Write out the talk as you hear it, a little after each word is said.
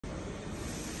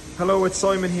Hello, it's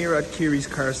Simon here at Kiri's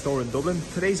Car Store in Dublin.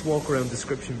 Today's walk around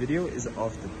description video is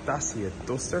of the Dacia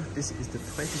Duster. This is the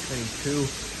 2022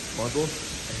 model.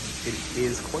 It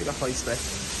is quite a high spec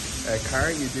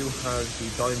car. You do have the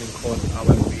diamond cut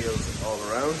alloy wheels all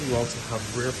around. You also have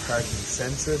rear parking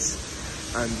sensors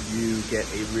and you get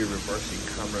a rear reversing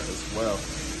camera as well.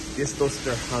 This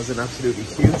Duster has an absolutely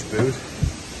huge boot.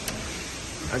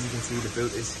 As you can see, the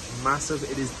boot is massive.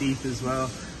 It is deep as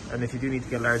well. And if you do need to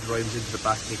get large riders into the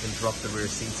back, you can drop the rear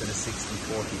seats in a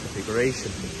 60/40 configuration.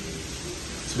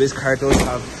 So this car does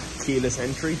have keyless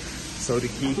entry, so the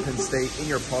key can stay in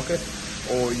your pocket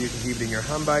or you can keep it in your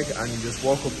handbag and you just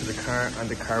walk up to the car and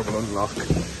the car will unlock.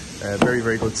 Very,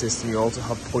 very good system. You also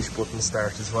have push button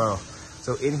start as well.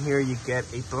 So in here you get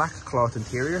a black cloth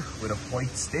interior with a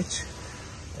white stitch.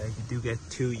 You do get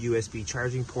 2 USB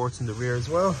charging ports in the rear as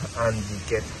well, and you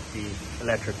get the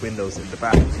electric windows in the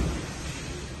back.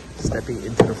 Stepping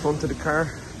into the front of the car,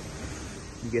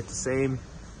 you get the same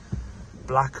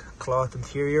black cloth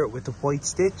interior with the white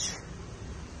stitch.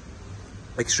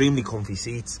 Extremely comfy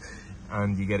seats,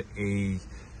 and you get a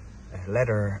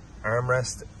leather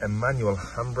armrest, a manual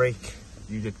handbrake.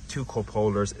 You get 2 cup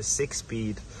holders, a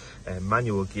 6-speed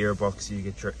manual gearbox. You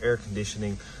get your air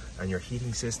conditioning and your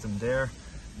heating system there.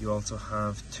 You also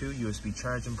have 2 USB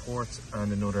charging ports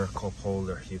and another cup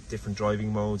holder. You have different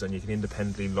driving modes and you can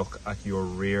independently look at your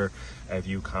rear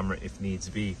view camera if needs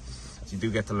be. So you do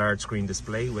get the large screen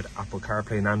display with Apple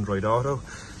CarPlay and Android Auto.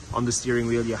 On the steering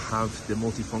wheel you have the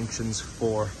multifunctions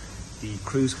for the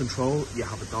cruise control. You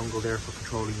have a dongle there for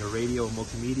controlling your radio and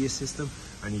multimedia system,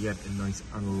 and you get a nice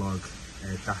analog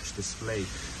dash display.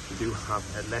 You do have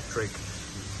electric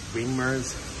wing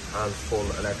mirrors and full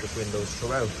electric windows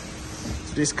throughout.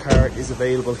 So this car is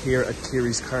available here at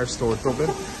Kiri's Car Store Dublin.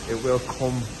 It will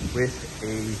come with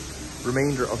a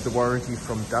remainder of the warranty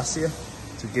from Dacia,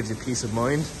 so it gives you peace of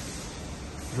mind.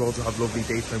 You also have lovely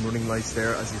daytime running lights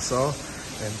there, as you saw.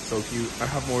 And so if you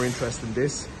have more interest in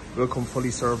this, it will come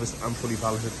fully serviced and fully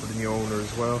validated for the new owner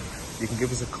as well. You can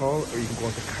give us a call or you can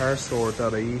go to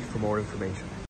carstore.ie for more information.